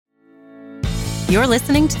You're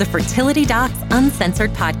listening to the Fertility Docs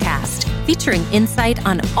Uncensored podcast, featuring insight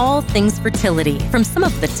on all things fertility from some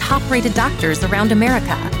of the top-rated doctors around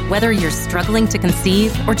America. Whether you're struggling to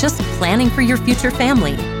conceive or just planning for your future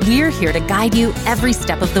family, we're here to guide you every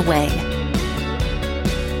step of the way.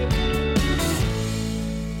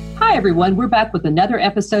 Hi, everyone. We're back with another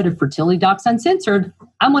episode of Fertility Docs Uncensored.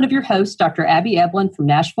 I'm one of your hosts, Dr. Abby Evelyn from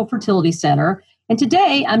Nashville Fertility Center. And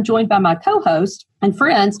today I'm joined by my co-host and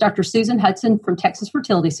friends, Dr. Susan Hudson from Texas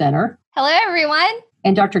Fertility Center. Hello, everyone.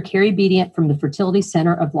 And Dr. Carrie Bedient from the Fertility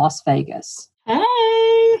Center of Las Vegas.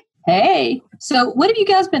 Hey. Hey. So what have you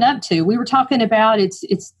guys been up to? We were talking about it's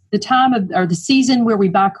the time of, or the season where we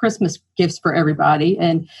buy Christmas gifts for everybody.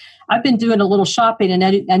 And I've been doing a little shopping, and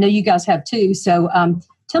I know you guys have too. So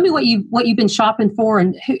tell me what you've been shopping for,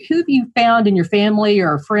 and who have you found in your family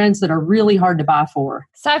or friends that are really hard to buy for?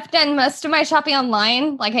 So I've done most of my shopping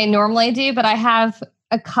online like I normally do, but I have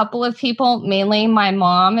a couple of people, mainly my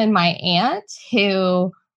mom and my aunt,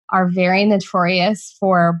 who are very notorious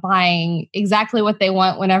for buying exactly what they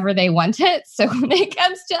want whenever they want it. So when it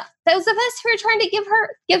comes to those of us who are trying to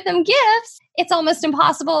give them gifts, it's almost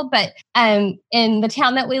impossible. But in the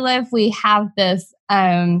town that we live, we have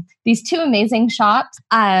these two amazing shops.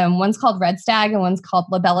 One's called Red Stag and one's called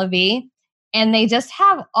La Bella Vie. And they just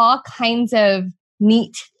have all kinds of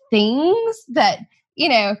neat things that,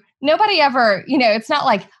 nobody ever, it's not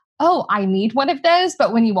like, oh, I need one of those.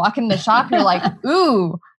 But when you walk in the shop, you're like,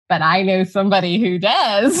 ooh, but I know somebody who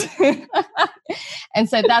does. And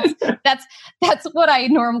so that's what I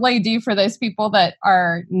normally do for those people that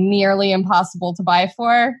are nearly impossible to buy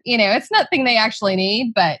for. It's nothing they actually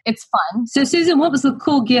need, but it's fun. So Susan, what was the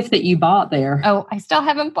cool gift that you bought there? Oh, I still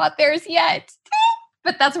haven't bought theirs yet.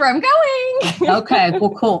 But that's where I'm going. Okay, well,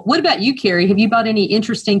 cool. What about you, Carrie? Have you bought any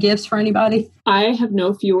interesting gifts for anybody? I have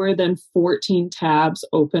no fewer than 14 tabs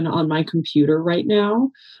open on my computer right now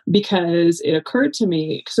because it occurred to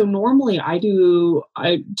me. So normally I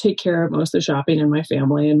take care of most of the shopping in my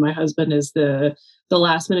family, and my husband is the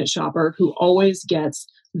last minute shopper who always gets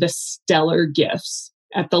the stellar gifts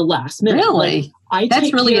at the last minute. Really?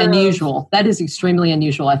 That's really unusual. That is extremely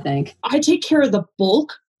unusual, I think. I take care of the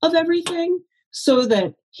bulk of everything, so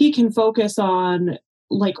that he can focus on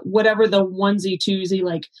like whatever the onesie twosie,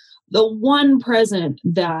 like the one present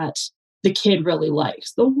that the kid really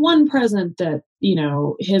likes, the one present that,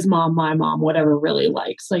 his mom, my mom, whatever really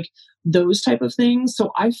likes, like those type of things.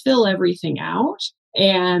 So I fill everything out,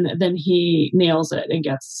 and then he nails it and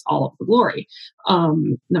gets all of the glory.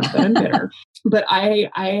 Not that I'm bitter, but I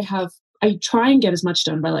try and get as much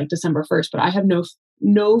done by like December 1st, but I have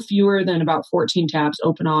no fewer than about 14 tabs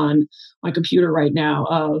open on my computer right now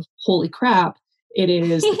of holy crap, it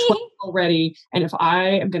is the 12th already. And if I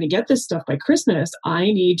am going to get this stuff by Christmas, I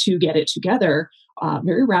need to get it together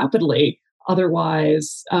very rapidly.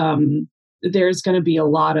 Otherwise, there's going to be a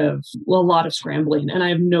lot of scrambling, and I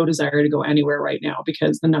have no desire to go anywhere right now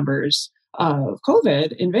because the numbers of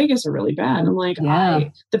COVID in Vegas are really bad. I'm like,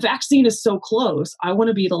 the vaccine is so close. I want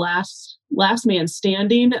to be the last man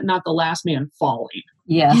standing, not the last man falling.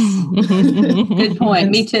 Yes. Good point.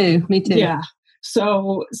 Me too. Yeah.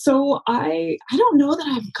 So I don't know that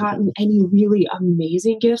I've gotten any really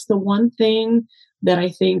amazing gifts. The one thing that I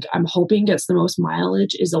think I'm hoping gets the most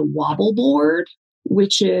mileage is a wobble board,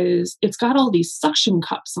 which is, it's got all these suction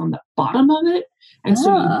cups on the bottom of it. And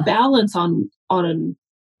so you balance on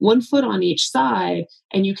one foot on each side,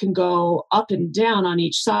 and you can go up and down on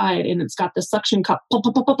each side, and it's got the suction cup. Oh,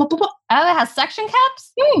 it has suction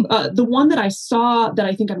cups? The one that I saw that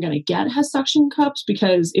I think I'm going to get has suction cups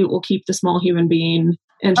because it will keep the small human being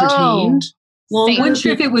entertained longer. I wasn't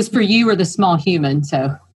sure if it was for you or the small human,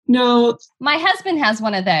 so... No. My husband has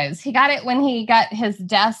one of those. He got it when he got his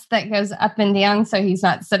desk that goes up and down so he's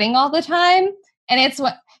not sitting all the time. And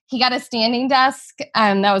he got a standing desk.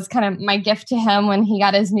 That was kind of my gift to him when he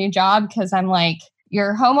got his new job, because I'm like,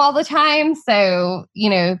 you're home all the time. So,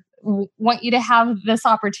 want you to have this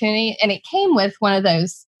opportunity. And it came with one of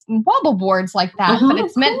those wobble boards like that, but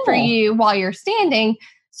it's meant for you while you're standing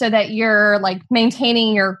so that you're like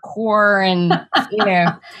maintaining your core and,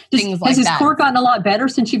 things like that. Has his core gotten a lot better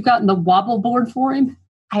since you've gotten the wobble board for him?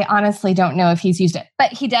 I honestly don't know if he's used it,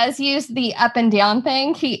 but he does use the up and down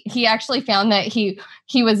thing. He actually found that he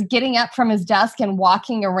was getting up from his desk and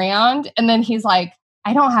walking around, and then he's like,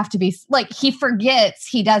 I don't have to be, like, he forgets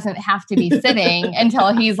he doesn't have to be sitting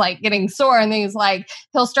until he's like getting sore, and then he's like,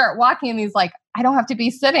 he'll start walking and he's like, I don't have to be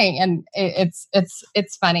sitting, and it's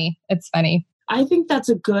funny. It's funny. I think that's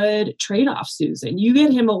a good trade-off, Susan. You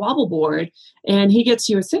get him a wobble board and he gets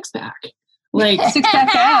you a 6-pack. Like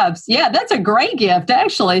six-pack abs. Yeah, that's a great gift,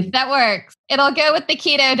 actually. That works. It'll go with the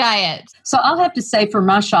keto diet. So I'll have to say for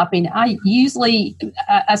my shopping, I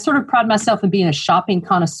sort of pride myself in being a shopping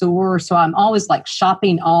connoisseur. So I'm always like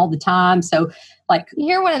shopping all the time. So like,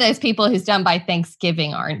 you're one of those people who's done by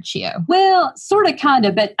Thanksgiving, aren't you? Well, sort of, kind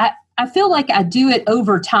of, but I feel like I do it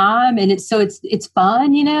over time, and it's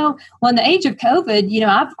fun, Well, in the age of COVID,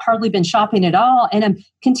 I've hardly been shopping at all, and I'm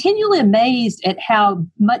continually amazed at how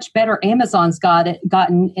much better Amazon's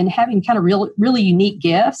gotten in having kind of really unique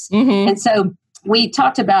gifts. Mm-hmm. And so we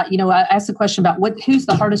talked about, I asked the question about who's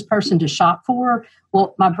the hardest person to shop for.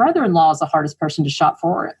 Well, my brother-in-law is the hardest person to shop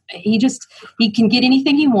for. He can get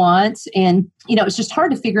anything he wants, and it's just hard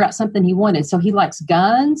to figure out something he wanted. So he likes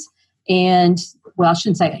guns. And I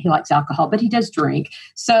shouldn't say he likes alcohol, but he does drink.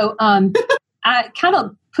 So I kind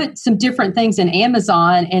of put some different things in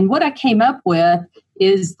Amazon. And what I came up with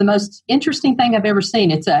is the most interesting thing I've ever seen.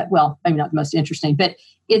 It's maybe not the most interesting, but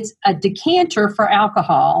it's a decanter for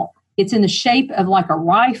alcohol. It's in the shape of like a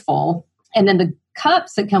rifle. And then the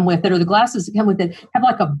cups that come with it, or the glasses that come with it, have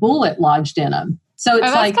like a bullet lodged in them. So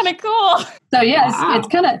it's that's kind of cool. So yeah, wow. it's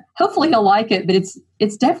kind of, hopefully he'll like it, but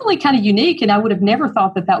it's definitely kind of unique. And I would have never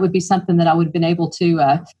thought that would be something that I would have been able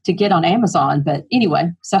to get on Amazon. But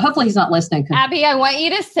anyway, so hopefully he's not listening. Abby, I want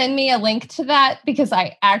you to send me a link to that, because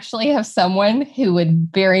I actually have someone who would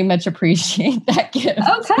very much appreciate that gift.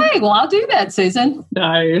 Okay, well, I'll do that, Susan.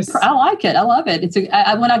 Nice. I like it. I love it.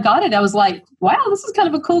 When I got it, I was like, wow, this is kind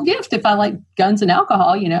of a cool gift if I like guns and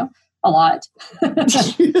alcohol, a lot.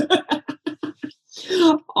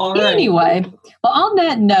 All right. Anyway, well, on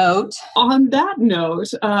that note,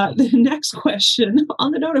 the next question,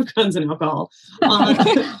 on the note of guns and alcohol,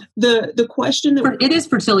 the question that it is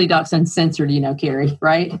Fertility Docs Uncensored, Carrie,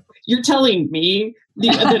 right? You're telling me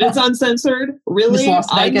that it's uncensored? Really?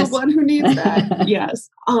 I'm the one who needs that. Yes.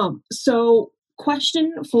 So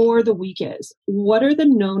question for the week is, what are the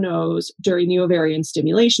no-nos during the ovarian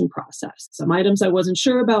stimulation process? Some items I wasn't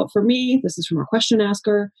sure about for me. This is from our question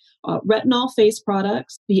asker. Retinol face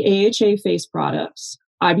products, the AHA face products,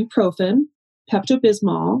 ibuprofen,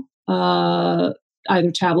 Pepto-Bismol,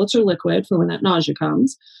 either tablets or liquid for when that nausea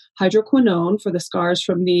comes, hydroquinone for the scars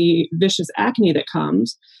from the vicious acne that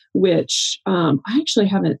comes, which I actually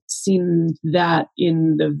haven't seen that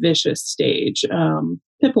in the vicious stage.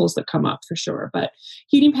 Pimples that come up for sure, but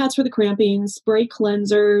heating pads for the cramping, spray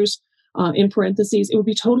cleansers, in parentheses, it would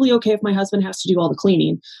be totally okay if my husband has to do all the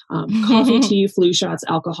cleaning, coffee, tea, flu shots,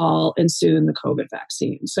 alcohol, and soon the COVID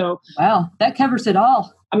vaccine. So wow, that covers it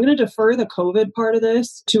all. I'm going to defer the COVID part of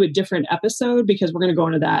this to a different episode, because we're going to go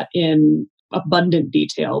into that in abundant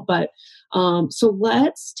detail. But so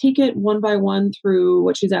let's take it one by one through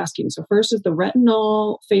what she's asking. So first is the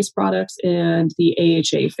retinol face products and the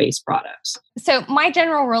AHA face products. So my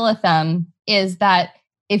general rule of thumb is that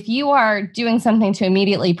if you are doing something to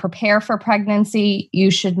immediately prepare for pregnancy, you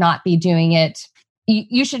should not be doing it.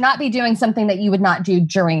 You should not be doing something that you would not do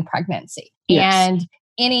during pregnancy. Yes. And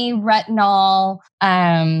any retinol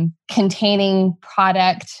containing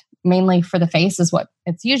product, mainly for the face, is what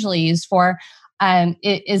it's usually used for.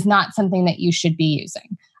 It is not something that you should be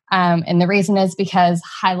using. And the reason is because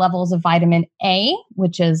high levels of vitamin A,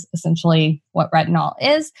 which is essentially what retinol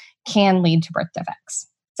is, can lead to birth defects.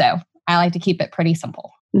 So I like to keep it pretty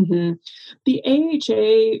simple. Mm-hmm. The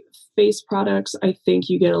AHA face products, I think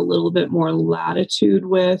you get a little bit more latitude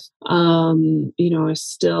with. I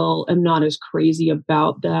still am not as crazy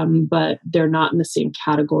about them, but they're not in the same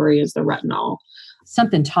category as the retinol.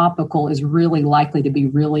 Something topical is really likely to be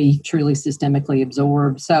really, truly systemically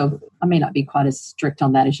absorbed. So I may not be quite as strict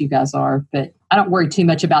on that as you guys are, but I don't worry too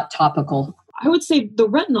much about topical. I would say the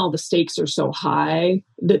retinol, the stakes are so high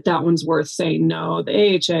that one's worth saying no. The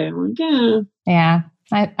AHA, I'm like, yeah. Yeah,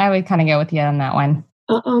 I would kind of go with you on that one.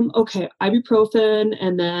 Okay, ibuprofen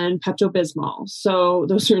and then Pepto-Bismol. So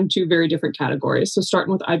those are in two very different categories. So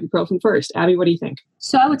starting with ibuprofen first. Abby, what do you think?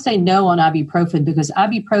 So I would say no on ibuprofen, because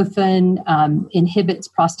ibuprofen inhibits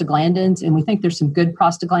prostaglandins, and we think there's some good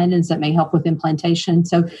prostaglandins that may help with implantation.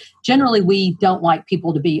 So generally, we don't like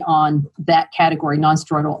people to be on that category,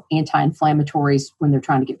 nonsteroidal anti-inflammatories, when they're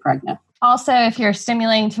trying to get pregnant. Also, if you're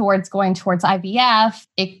stimulating going towards IVF,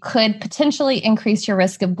 it could potentially increase your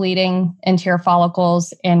risk of bleeding into your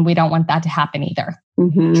follicles, and we don't want that to happen either.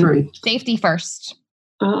 Mm-hmm. True. Safety first.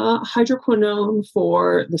 Hydroquinone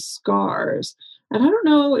for the scars. And I don't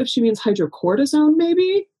know if she means hydrocortisone,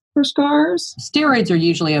 maybe? for scars. Steroids are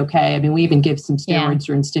usually okay. I mean, we even give some steroids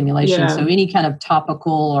during stimulation. So any kind of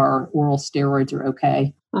topical or oral steroids are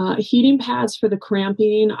okay. Heating pads for the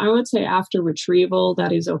cramping, I would say after retrieval,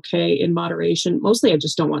 that is okay in moderation. Mostly I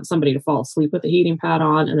just don't want somebody to fall asleep with the heating pad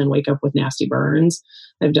on and then wake up with nasty burns.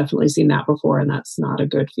 I've definitely seen that before, and that's not a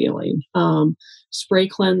good feeling. Spray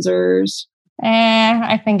cleansers.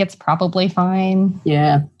 I think it's probably fine.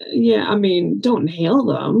 Yeah. Yeah, I mean, don't inhale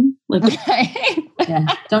them.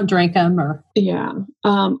 Don't drink them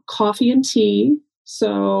coffee and tea.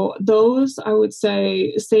 So those, I would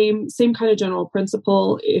say, same kind of general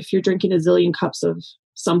principle. If you're drinking a zillion cups of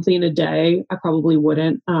something a day, I probably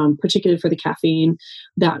wouldn't, particularly for the caffeine.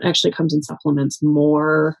 That actually comes in supplements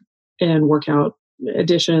more and workout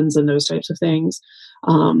additions and those types of things.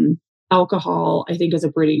 Alcohol, I think, is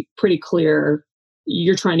a pretty clear,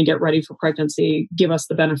 you're trying to get ready for pregnancy, give us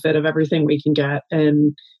the benefit of everything we can get.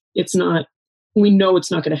 And we know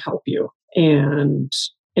it's not going to help you. And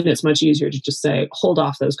it's much easier to just say, hold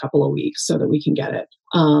off those couple of weeks so that we can get it.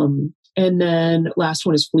 And then last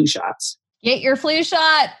one is flu shots. Get your flu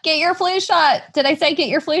shot. Get your flu shot. Did I say get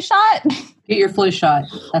your flu shot? Get your flu shot.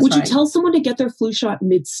 Would you tell someone to get their flu shot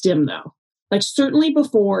mid-stim though? Like certainly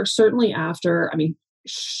before, certainly after. I mean,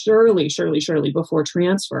 surely before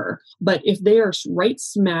transfer. But if they are right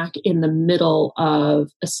smack in the middle of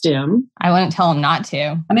a stim, I wouldn't tell them not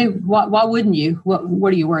to. I mean, why wouldn't you?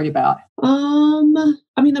 What are you worried about?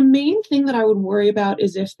 I mean, the main thing that I would worry about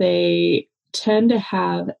is if they tend to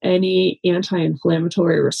have any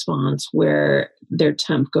anti-inflammatory response where their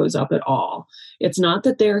temp goes up at all. It's not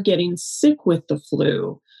that they're getting sick with the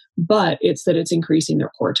flu, but it's that it's increasing their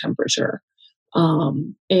core temperature.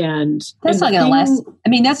 And that's not going to last. I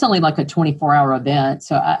mean, that's only like a 24-hour event.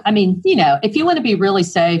 So, I mean, if you want to be really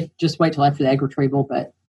safe, just wait till after the egg retrieval.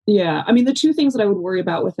 But yeah, I mean, the two things that I would worry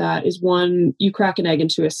about with that is one, you crack an egg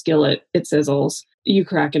into a skillet, it sizzles. You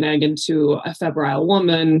crack an egg into a febrile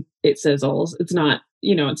woman, it sizzles. It's not,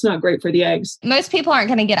 it's not great for the eggs. Most people aren't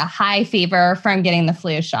going to get a high fever from getting the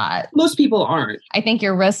flu shot. Most people aren't. I think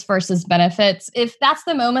your risks versus benefits, if that's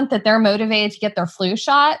the moment that they're motivated to get their flu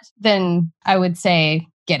shot, then I would say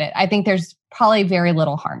get it. I think there's probably very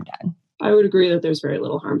little harm done. I would agree that there's very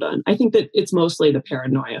little harm done. I think that it's mostly the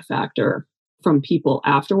paranoia factor from people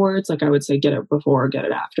afterwards. Like I would say, get it before, get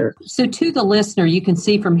it after. So to the listener, you can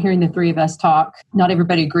see from hearing the three of us talk, not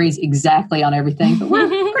everybody agrees exactly on everything, but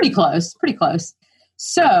we're pretty close.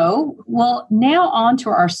 So, well, now on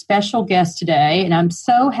to our special guest today. And I'm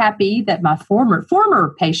so happy that my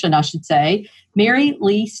former patient, I should say, Mary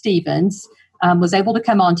Lee Stevens, was able to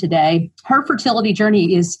come on today. Her fertility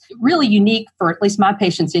journey is really unique for at least my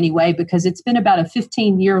patients anyway, because it's been about a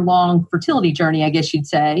 15-year-long fertility journey, I guess you'd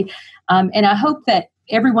say. And I hope that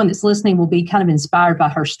everyone that's listening will be kind of inspired by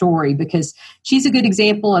her story, because she's a good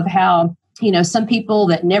example of how, some people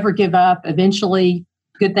that never give up, eventually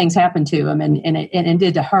good things happen to them, and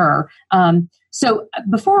did to her. So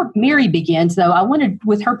before Mary begins, though, I wanted,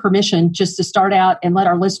 with her permission, just to start out and let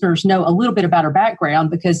our listeners know a little bit about her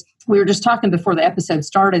background, because we were just talking before the episode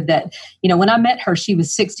started that, when I met her, she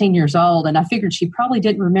was 16 years old, and I figured she probably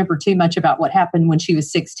didn't remember too much about what happened when she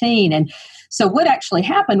was 16. And so what actually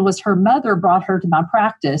happened was her mother brought her to my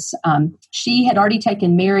practice. She had already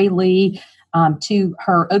taken Mary Lee to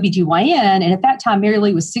her OBGYN. And at that time, Mary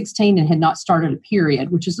Lee was 16 and had not started a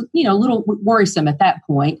period, which is, a little worrisome at that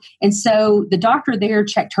point. And so the doctor there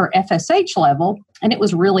checked her FSH level, and it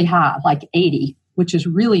was really high, like 80, which is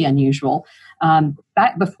really unusual.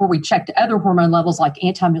 Back before we checked other hormone levels like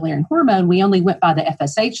anti-Mullerian hormone, we only went by the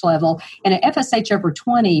FSH level. And an FSH over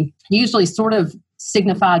 20 usually sort of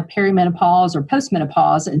signified perimenopause or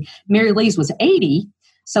postmenopause. And Mary Lee's was 80.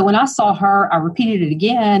 So when I saw her, I repeated it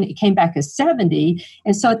again. It came back as 70.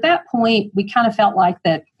 And so at that point, we kind of felt like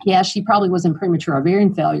that, yeah, she probably was in premature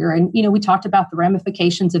ovarian failure. And, we talked about the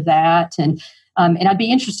ramifications of that. And I'd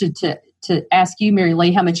be interested to ask you, Mary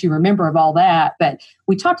Lee, how much you remember of all that. But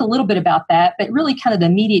we talked a little bit about that. But really kind of the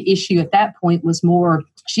immediate issue at that point was more,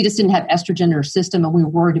 she just didn't have estrogen in her system, and we were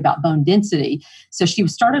worried about bone density. So she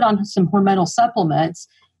started on some hormonal supplements.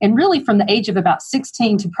 And really from the age of about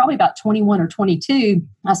 16 to probably about 21 or 22,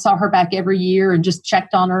 I saw her back every year and just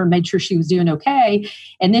checked on her and made sure she was doing okay.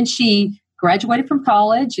 And then she graduated from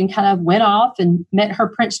college and kind of went off and met her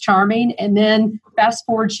Prince Charming. And then fast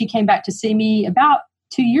forward, she came back to see me about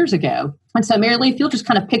 2 years ago. And so Mary Lee, if you'll just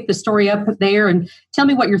kind of pick the story up there and tell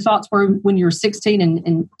me what your thoughts were when you were 16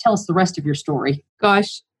 and tell us the rest of your story.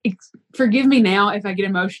 Gosh, forgive me now if I get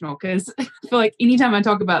emotional, because I feel like anytime I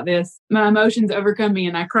talk about this, my emotions overcome me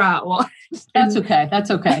and I cry. Well, That's okay.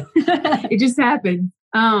 That's okay. It just happened.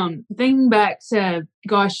 Thinking back to,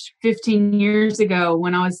 15 years ago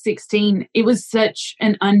when I was 16, it was such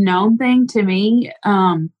an unknown thing to me.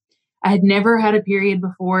 I had never had a period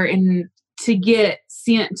before, and to get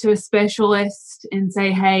sent to a specialist and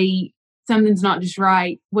say, hey, something's not just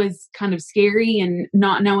right was kind of scary, and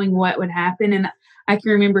not knowing what would happen. And I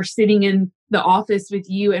can remember sitting in the office with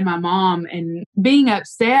you and my mom and being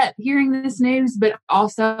upset hearing this news, but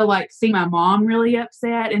also like seeing my mom really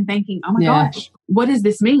upset and thinking, oh my gosh, what does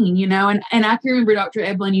this mean? You know? And I can remember Dr.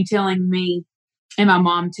 Eblin, you telling me and my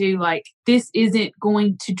mom too, like, this isn't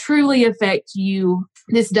going to truly affect you,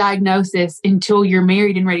 this diagnosis, until you're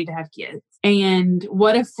married and ready to have kids. And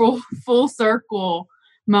what a full circle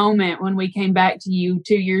moment when we came back to you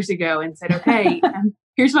 2 years ago and said, okay,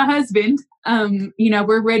 here's my husband.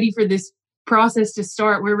 We're ready for this process to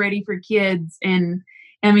start. We're ready for kids. And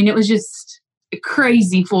I mean, it was just a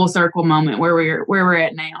crazy full circle moment where we're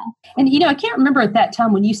at now. And, I can't remember at that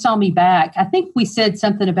time when you saw me back, I think we said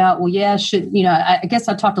something about, I guess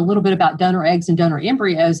I talked a little bit about donor eggs and donor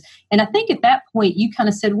embryos. And I think at that point you kind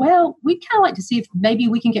of said, well, we'd kind of like to see if maybe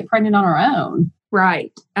we can get pregnant on our own.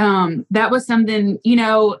 Right. That was something,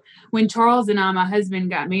 when Charles and I, my husband,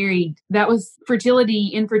 got married, that was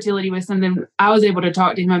infertility was something I was able to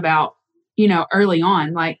talk to him about, early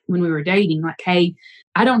on, like when we were dating, like, hey,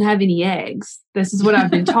 I don't have any eggs. This is what I've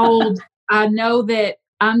been told. I know that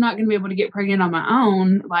I'm not going to be able to get pregnant on my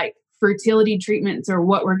own. Like, fertility treatments are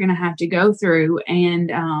what we're going to have to go through.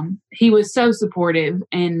 And he was so supportive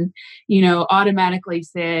and, automatically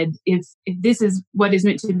said, if this is what is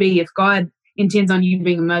meant to be, if God intends on you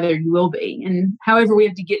being a mother, you will be. And however we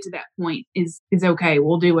have to get to that point is okay.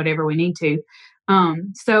 We'll do whatever we need to.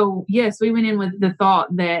 So yes, we went in with the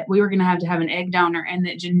thought that we were going to have an egg donor, and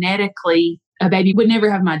that genetically a baby would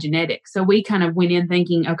never have my genetics. So we kind of went in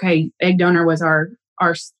thinking, okay, egg donor was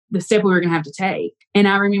the step we were going to have to take. And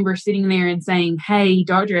I remember sitting there and saying, hey,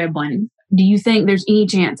 Dr. Eblin, do you think there's any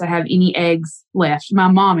chance I have any eggs left? My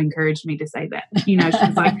mom encouraged me to say that. She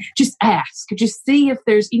was like, just ask, just see if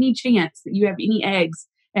there's any chance that you have any eggs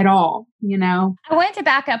at all, I wanted to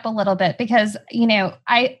back up a little bit because,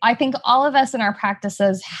 I think all of us in our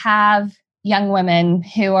practices have young women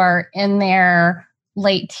who are in their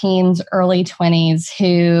late teens, early 20s,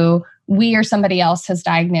 who we or somebody else has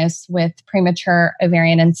diagnosed with premature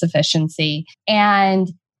ovarian insufficiency. And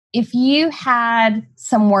if you had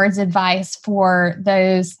some words of advice for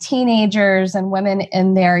those teenagers and women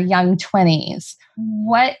in their young 20s,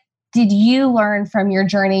 what did you learn from your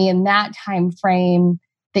journey in that time frame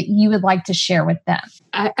that you would like to share with them?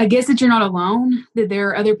 I guess that you're not alone, that there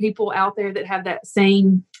are other people out there that have that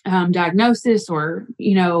same diagnosis or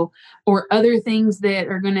other things that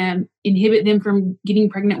are going to inhibit them from getting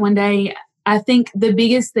pregnant one day. I think the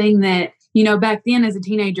biggest thing that, back then as a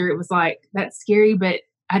teenager, it was like, that's scary, but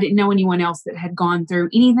I didn't know anyone else that had gone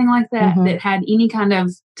through anything like that, that had any kind of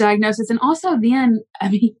diagnosis. And also then, I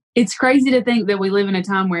mean, it's crazy to think that we live in a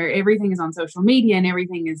time where everything is on social media and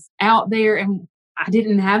everything is out there. And I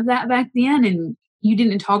didn't have that back then. And you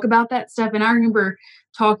didn't talk about that stuff. And I remember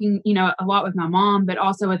talking, a lot with my mom, but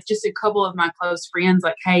also with just a couple of my close friends,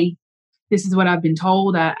 like, hey, this is what I've been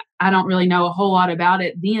told. I don't really know a whole lot about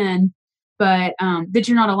it then, but that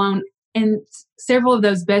you're not alone. And several of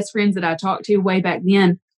those best friends that I talked to way back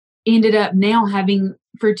then ended up now having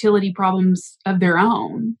fertility problems of their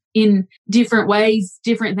own in different ways,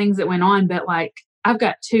 different things that went on. But like, I've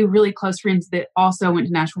got two really close friends that also went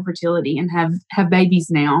to Nashville Fertility and have babies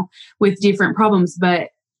now with different problems. But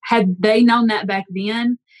had they known that back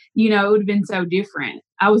then, it would have been so different.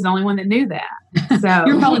 I was the only one that knew that. So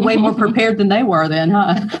you're probably way more prepared than they were then,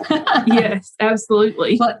 huh? Yes,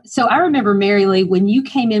 absolutely. But so I remember, Mary Lee, when you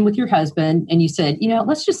came in with your husband and you said,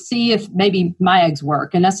 let's just see if maybe my eggs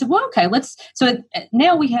work. And I said, well, okay,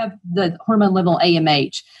 now we have the hormone level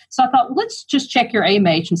AMH. So I thought, well, let's just check your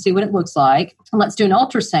AMH and see what it looks like. And let's do an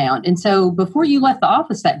ultrasound. And so before you left the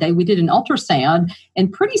office that day, we did an ultrasound.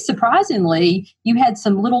 And pretty surprisingly, you had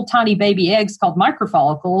some little tiny baby eggs called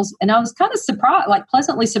microfollicles. And I was kind of surprised, like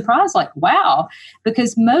pleasantly surprised, like, wow,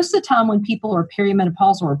 because most of the time when people are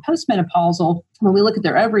perimenopausal or postmenopausal, when we look at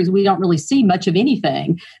their ovaries, we don't really see much of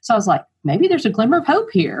anything. So I was like, maybe there's a glimmer of hope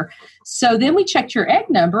here. So then we checked your egg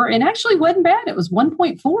number and actually wasn't bad. It was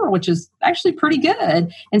 1.4, which is actually pretty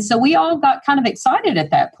good. And so we all got kind of excited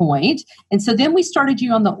at that point. And so then we started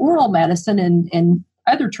you on the oral medicine and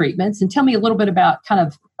other treatments. And tell me a little bit about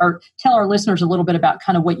or tell our listeners a little bit about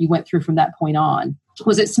kind of what you went through from that point on.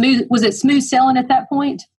 Was it smooth sailing at that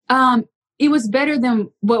point? It was better than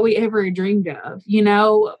what we ever dreamed of.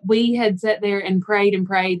 We had sat there and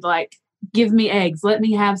prayed, like, give me eggs, let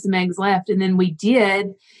me have some eggs left. And then we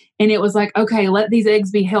did. And it was like, okay, let these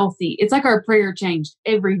eggs be healthy. It's like our prayer changed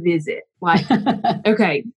every visit. Like,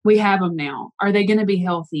 okay, we have them now. Are they going to be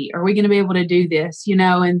healthy? Are we going to be able to do this?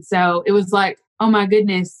 And so it was like, oh my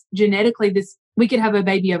goodness, genetically, we could have a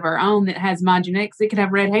baby of our own that has my genetics. It could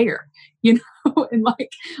have red hair, and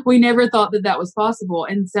like, we never thought that was possible.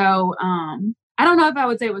 And so, I don't know if I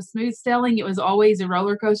would say it was smooth sailing. It was always a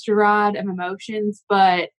roller coaster ride of emotions,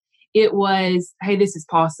 but it was, hey, this is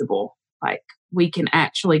possible. Like, we can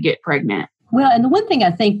actually get pregnant. Well, and the one thing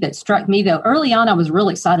I think that struck me, though, early on, I was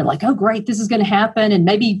really excited, like, oh, great, this is going to happen. And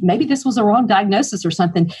maybe this was a wrong diagnosis or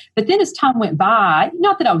something. But then as time went by,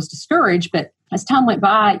 not that I was discouraged, but as time went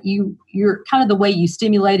by, you're kind of the way you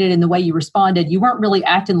stimulated and the way you responded, you weren't really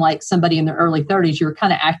acting like somebody in their early 30s. You were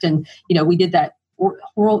kind of acting, we did that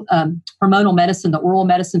oral hormonal medicine, the oral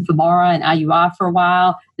medicine, Femara and IUI for a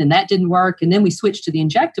while. Then that didn't work. And then we switched to the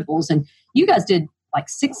injectables. And you guys did like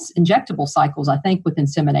 6 injectable cycles, I think, with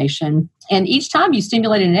insemination. And each time you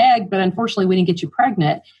stimulated an egg, but unfortunately we didn't get you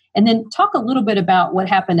pregnant. And then talk a little bit about what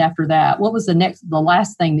happened after that. What was the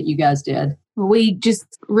last thing that you guys did? We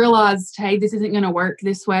just realized, hey, this isn't going to work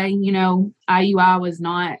this way.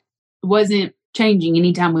 IUI wasn't changing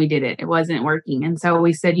anytime we did it. It wasn't working. And so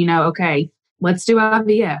we said, okay, let's do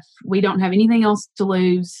IVF. We don't have anything else to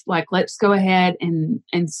lose. Like, let's go ahead and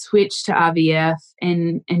switch to IVF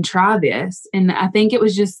and try this. And I think it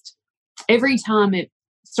was just every time it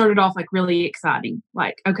started off like really exciting.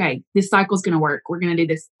 Like, okay, this cycle's going to work. We're going to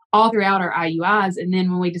do this all throughout our IUIs. And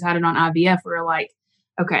then when we decided on IVF, we were like,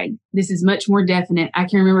 okay, this is much more definite. I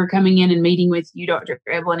can remember coming in and meeting with you, Dr.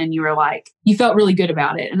 Evelyn, and you were like, you felt really good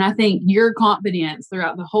about it. And I think your confidence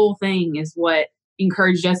throughout the whole thing is what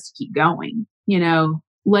encouraged us to keep going,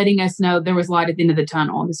 letting us know there was light at the end of the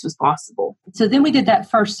tunnel and this was possible. So then we did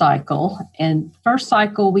that first cycle, and first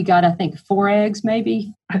cycle we got, I think, 4 eggs,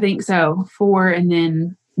 maybe? I think so, 4, and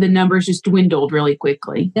then the numbers just dwindled really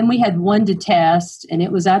quickly. Then we had 1 to test, and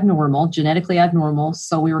it was abnormal, genetically abnormal.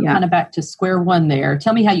 So we were kind of back to square one there.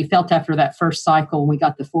 Tell me how you felt after that first cycle when we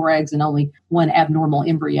got the 4 eggs and only 1 abnormal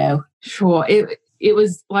embryo. Sure. It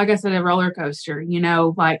was, like I said, a roller coaster,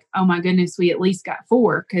 like, oh my goodness, we at least got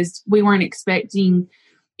 4 because we weren't expecting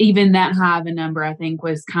even that high of a number. I think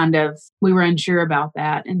was we were unsure about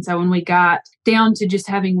that. And so when we got down to just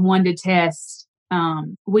having 1 to test,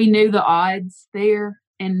 we knew the odds there.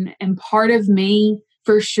 And part of me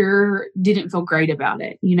for sure didn't feel great about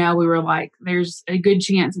it. We were like, there's a good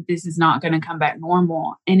chance that this is not going to come back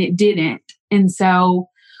normal. And it didn't. And so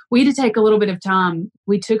we had to take a little bit of time.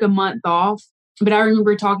 We took a month off. But I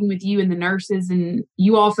remember talking with you and the nurses, and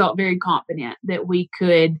you all felt very confident that we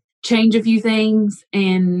could change a few things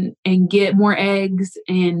and get more eggs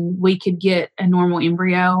and we could get a normal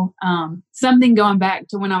embryo. Something going back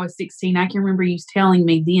to when I was 16, I can remember you telling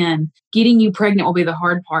me then, getting you pregnant will be the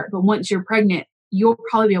hard part. But once you're pregnant, you'll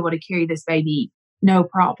probably be able to carry this baby no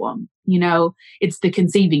problem. It's the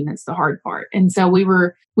conceiving that's the hard part. And so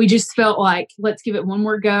we just felt like, let's give it one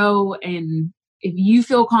more go. And if you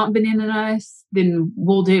feel confident in us, then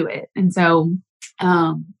we'll do it. And so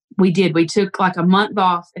we did. We took like a month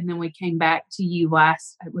off, and then we came back to you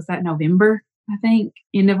was that November, I think,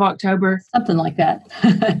 end of October? Something like that.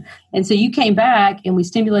 And so you came back and we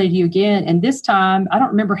stimulated you again. And this time, I don't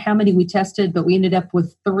remember how many we tested, but we ended up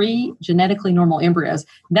with 3 genetically normal embryos.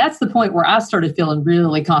 That's the point where I started feeling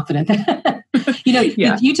really confident.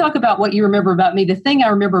 You talk about what you remember about me. The thing I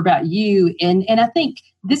remember about you, and I think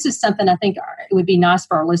this is something I think it would be nice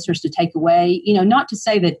for our listeners to take away, not to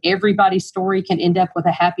say that everybody's story can end up with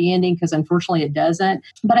a happy ending, because unfortunately it doesn't.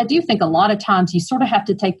 But I do think a lot of times you sort of have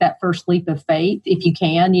to take that first leap of faith if you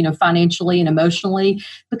can, financially and emotionally,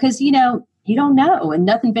 because, you don't know, and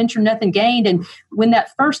nothing ventured, nothing gained. And when that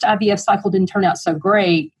first IVF cycle didn't turn out so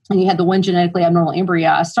great, and you had the 1 genetically abnormal embryo,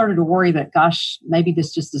 I started to worry that, gosh, maybe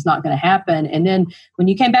this just is not going to happen. And then when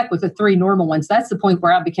you came back with the 3 normal ones, that's the point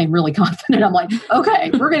where I became really confident. I'm like,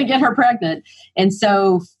 okay, we're going to get her pregnant. And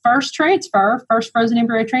so first frozen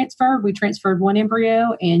embryo transfer, we transferred 1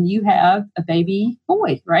 embryo, and you have a baby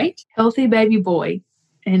boy, right? Healthy baby boy.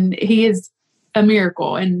 And he is a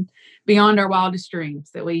miracle and beyond our wildest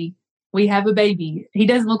dreams that we have a baby. He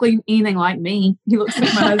doesn't look like anything like me. He looks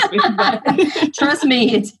like my husband. But trust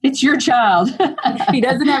me, it's your child. He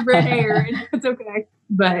doesn't have red hair, and it's okay.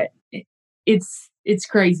 But it's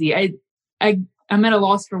crazy. I'm at a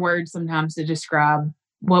loss for words sometimes to describe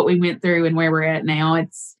what we went through and where we're at now.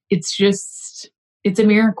 It's a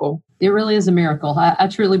miracle. It really is a miracle. I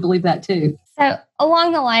truly believe that too. So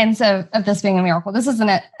along the lines of this being a miracle, this is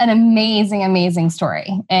an amazing, amazing story.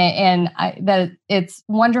 And that it's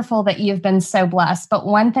wonderful that you've been so blessed. But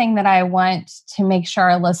one thing that I want to make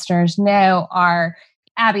sure our listeners know are,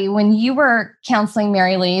 Abby, when you were counseling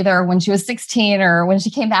Mary Lee, either when she was 16 or when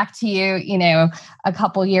she came back to you, a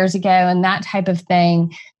couple years ago and that type of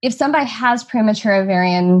thing, if somebody has premature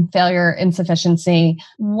ovarian failure insufficiency,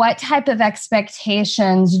 what type of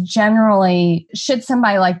expectations generally should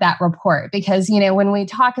somebody like that report? Because, when we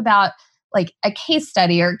talk about like a case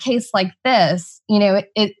study or a case like this,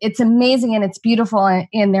 it's amazing and it's beautiful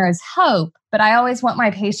and there is hope, but I always want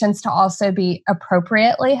my patients to also be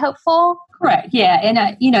appropriately hopeful. Correct. Yeah.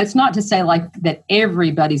 And, it's not to say like that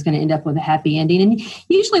everybody's going to end up with a happy ending. And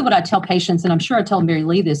usually what I tell patients, and I'm sure I told Mary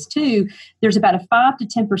Lee this too, there's about a 5 to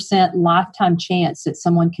 10% lifetime chance that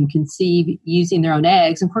someone can conceive using their own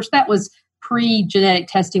eggs. And of course, that was pre-genetic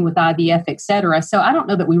testing with IVF, et cetera. So I don't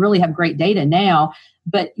know that we really have great data now.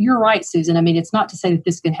 But you're right, Susan. I mean, it's not to say that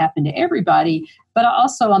this can happen to everybody, but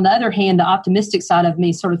also, on the other hand, the optimistic side of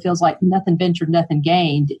me sort of feels like nothing ventured, nothing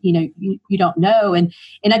gained. You don't know. And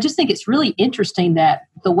I just think it's really interesting that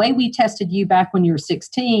the way we tested you back when you were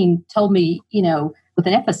 16 told me, with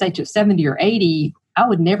an FSH of 70 or 80, I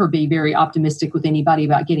would never be very optimistic with anybody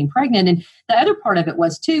about getting pregnant. And the other part of it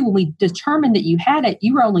was, too, when we determined that you had it,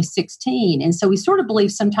 you were only 16. And so we sort of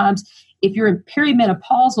believe sometimes if you're in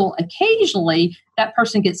perimenopausal, occasionally that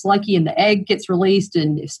person gets lucky and the egg gets released,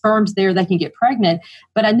 and if sperm's there, they can get pregnant.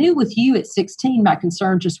 But I knew with you at 16, my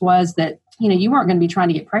concern just was that, you weren't going to be trying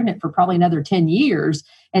to get pregnant for probably another 10 years.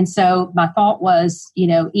 And so my thought was,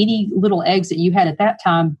 any little eggs that you had at that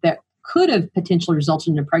time that could have potentially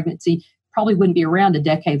resulted in a pregnancy probably wouldn't be around a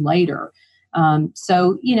decade later. But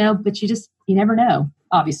you never know,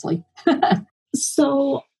 obviously.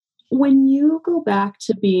 So when you go back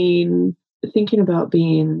to thinking about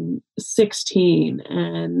being 16,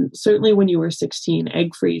 and certainly when you were 16,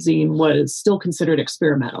 egg freezing was still considered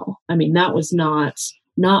experimental. I mean, that was not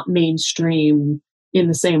mainstream in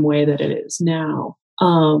the same way that it is now.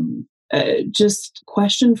 Just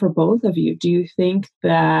question for both of you. Do you think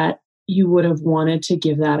that you would have wanted to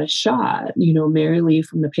give that a shot? Mary Lee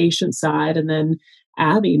from the patient side, and then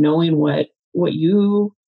Abby knowing what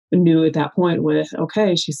you knew at that point with,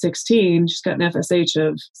 okay, she's 16, she's got an FSH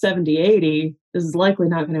of 70, 80, this is likely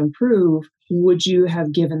not going to improve. Would you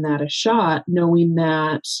have given that a shot, knowing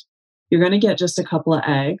that you're going to get just a couple of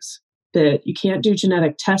eggs, that you can't do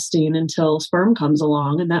genetic testing until sperm comes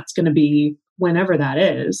along, and that's going to be whenever that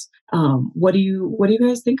is? What do you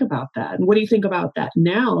guys think about that? And what do you think about that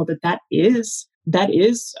now that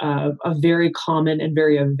is a very common and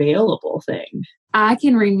very available thing? I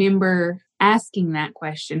can remember asking that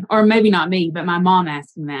question, or maybe not me, but my mom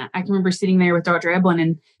asking that. I can remember sitting there with Dr. Eblin,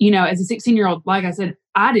 and, as a 16-year-old, like I said,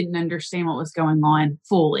 I didn't understand what was going on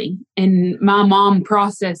fully. And my mom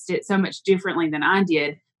processed it so much differently than I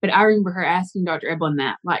did. But I remember her asking Dr. Eblin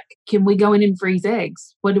that, like, can we go in and freeze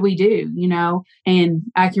eggs? What do we do? And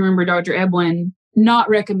I can remember Dr. Eblin not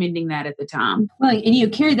recommending that at the time. Well,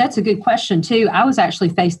 and Carrie, that's a good question too. I was actually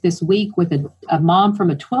faced this week with a mom from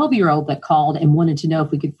a 12-year-old that called and wanted to know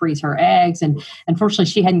if we could freeze her eggs. And unfortunately,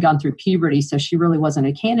 she hadn't gone through puberty, so she really wasn't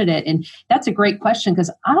a candidate. And that's a great question,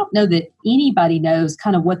 because I don't know that anybody knows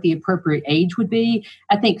kind of what the appropriate age would be.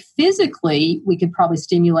 I think physically we could probably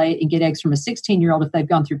stimulate and get eggs from a 16-year-old if they've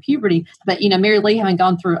gone through puberty. But, Mary Lee, having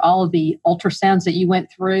gone through all of the ultrasounds that you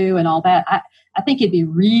went through and all that, I think it'd be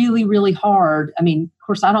really, really hard. I mean, of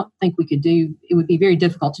course, I don't think it would be very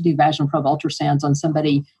difficult to do vaginal probe ultrasounds on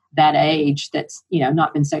somebody that age that's,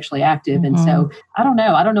 not been sexually active. Mm-hmm. And so I don't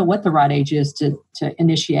know what the right age is to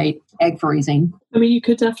initiate egg freezing. I mean, you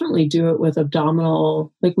could definitely do it with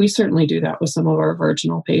abdominal, like we certainly do that with some of our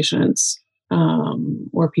virginal patients,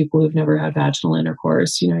 or people who've never had vaginal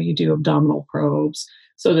intercourse. You do abdominal probes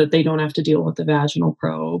so that they don't have to deal with the vaginal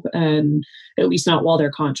probe, and at least not while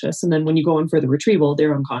they're conscious. And then when you go in for the retrieval,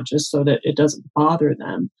 they're unconscious so that it doesn't bother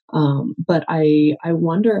them. But I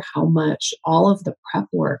wonder how much all of the prep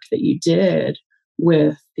work that you did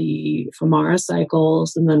with the Femara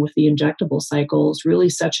cycles and then with the injectable cycles really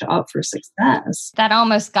set you up for success. That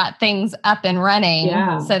almost got things up and running,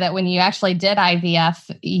 so that when you actually did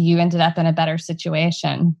IVF, you ended up in a better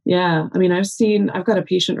situation. Yeah. I mean, I've got a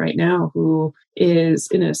patient right now who is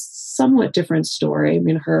in a somewhat different story. I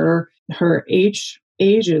mean, her age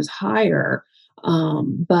is higher.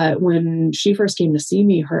 But when she first came to see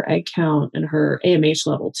me, her egg count and her AMH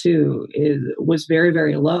level too was very,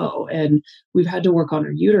 very low. And we've had to work on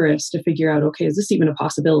her uterus to figure out, okay, is this even a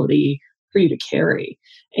possibility for you to carry?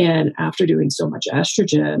 And after doing so much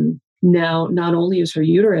estrogen, now not only is her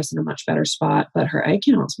uterus in a much better spot, but her egg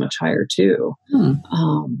count is much higher too.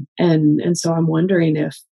 And so I'm wondering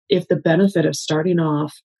if the benefit of starting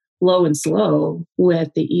off low and slow with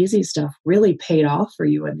the easy stuff really paid off for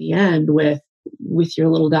you in the end with your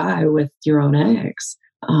little guy with your own eggs.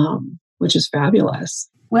 which is fabulous.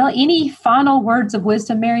 Well, any final words of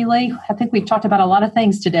wisdom, Mary Lee? I think we've talked about a lot of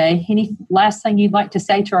things today. Any last thing you'd like to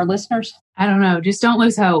say to our listeners? I don't know. Just don't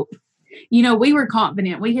lose hope. We were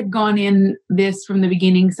confident. We had gone in this from the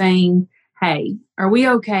beginning saying, hey, are we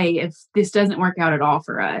okay if this doesn't work out at all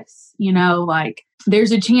for us?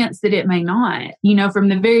 There's a chance that it may not. From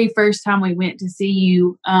the very first time we went to see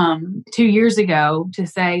you 2 years ago to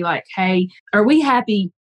say hey, are we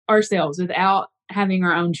happy ourselves without having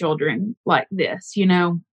our own children like this,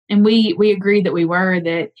 And we agreed that we were,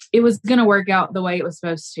 that it was going to work out the way it was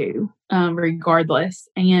supposed to, regardless.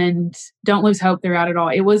 And don't lose hope throughout it all.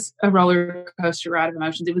 It was a roller coaster ride of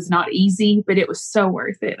emotions. It was not easy, but it was so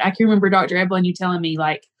worth it. I can remember Dr. Evelyn, you telling me,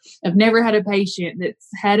 I've never had a patient that's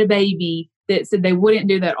had a baby that said they wouldn't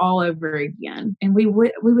do that all over again. And we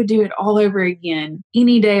would do it all over again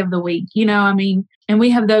any day of the week, and we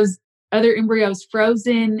have those other embryos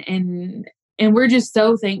frozen, and we're just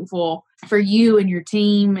so thankful for you and your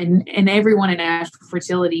team and everyone in Asheville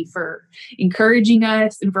Fertility for encouraging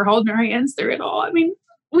us and for holding our hands through it all.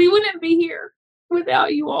 We wouldn't be here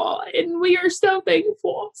without you all, and we are so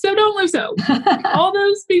thankful. So don't lose hope. All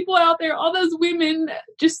those people out there, all those women,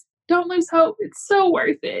 just don't lose hope. It's so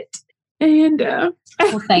worth it. And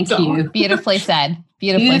thank you. Beautifully said.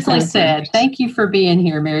 Beautifully said. Thank you for being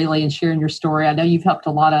here, Mary Lee, and sharing your story. I know you've helped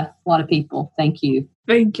a lot of people. Thank you.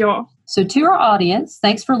 Thank y'all. So to our audience,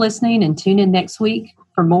 thanks for listening, and tune in next week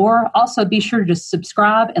for more. Also, be sure to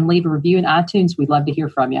subscribe and leave a review in iTunes. We'd love to hear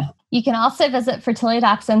from you. You can also visit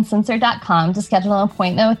fertilitydocsuncensored.com to schedule an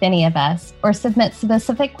appointment with any of us or submit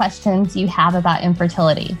specific questions you have about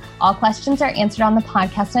infertility. All questions are answered on the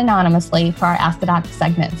podcast anonymously for our Ask the Doc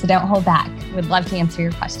segment, so don't hold back. We'd love to answer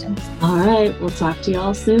your questions. All right. We'll talk to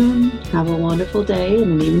y'all soon. Have a wonderful day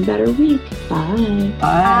and an even better week. Bye.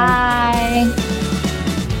 Bye. Bye.